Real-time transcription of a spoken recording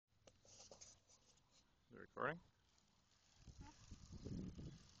Recording?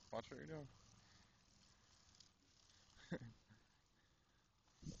 Watch what you're doing.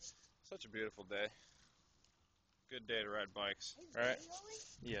 Such a beautiful day. Good day to ride bikes, right?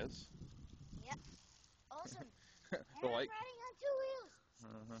 Yes. Yep. Awesome. The and light. I'm riding on 2 wheels.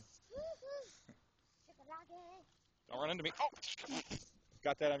 Uh-huh. Chicken-doggy. Don't run into me. Oh!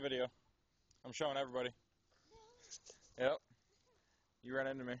 Got that on video. I'm showing everybody. Yep. You ran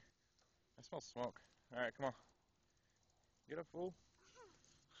into me. I smell smoke. Alright, come on. Get up, fool.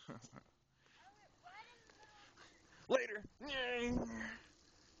 Later.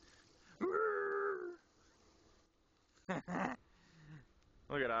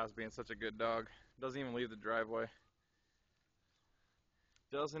 Look at Oz being such a good dog. Doesn't even leave the driveway.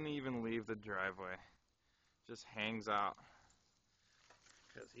 Doesn't even leave the driveway. Just hangs out.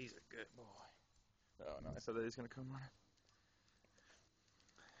 Because he's a good boy. Oh no, I said that he's going to come on.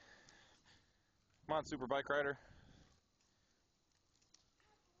 Come on, super bike rider.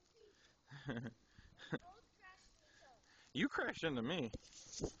 You crashed into me.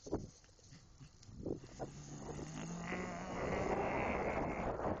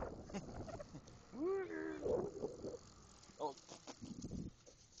 Oh.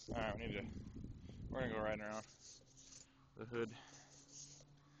 Alright, we're gonna go riding around the hood.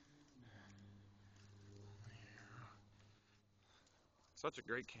 Such a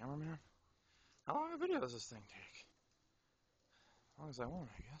great cameraman. How long a video does this thing take? As long as I want,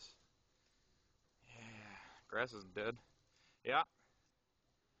 I guess. Yeah, grass is dead. Yeah.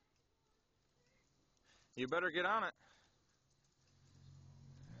 You better get on it.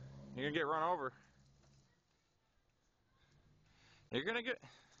 You're gonna get run over. You're gonna get...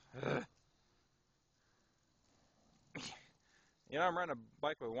 You know, I'm riding a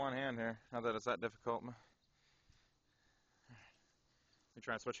bike with one hand here. Not that it's that difficult. Let me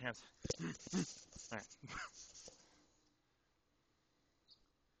try and switch hands. Alright.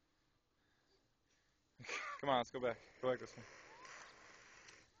 Come on, let's go back. Go back this way.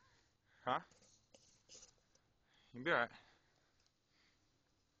 Huh? You'll be alright.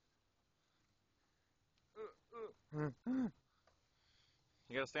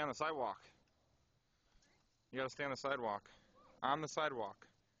 You gotta stay on the sidewalk. You gotta stay on the sidewalk. On the sidewalk.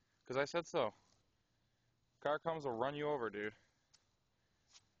 Because I said so. Car comes, will run you over, dude.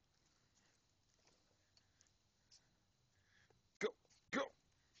 Go! Go!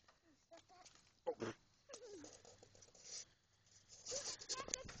 Oh.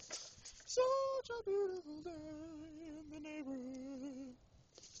 Such a beautiful day in the neighborhood.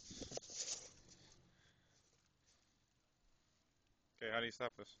 Okay, how do you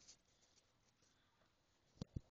stop this?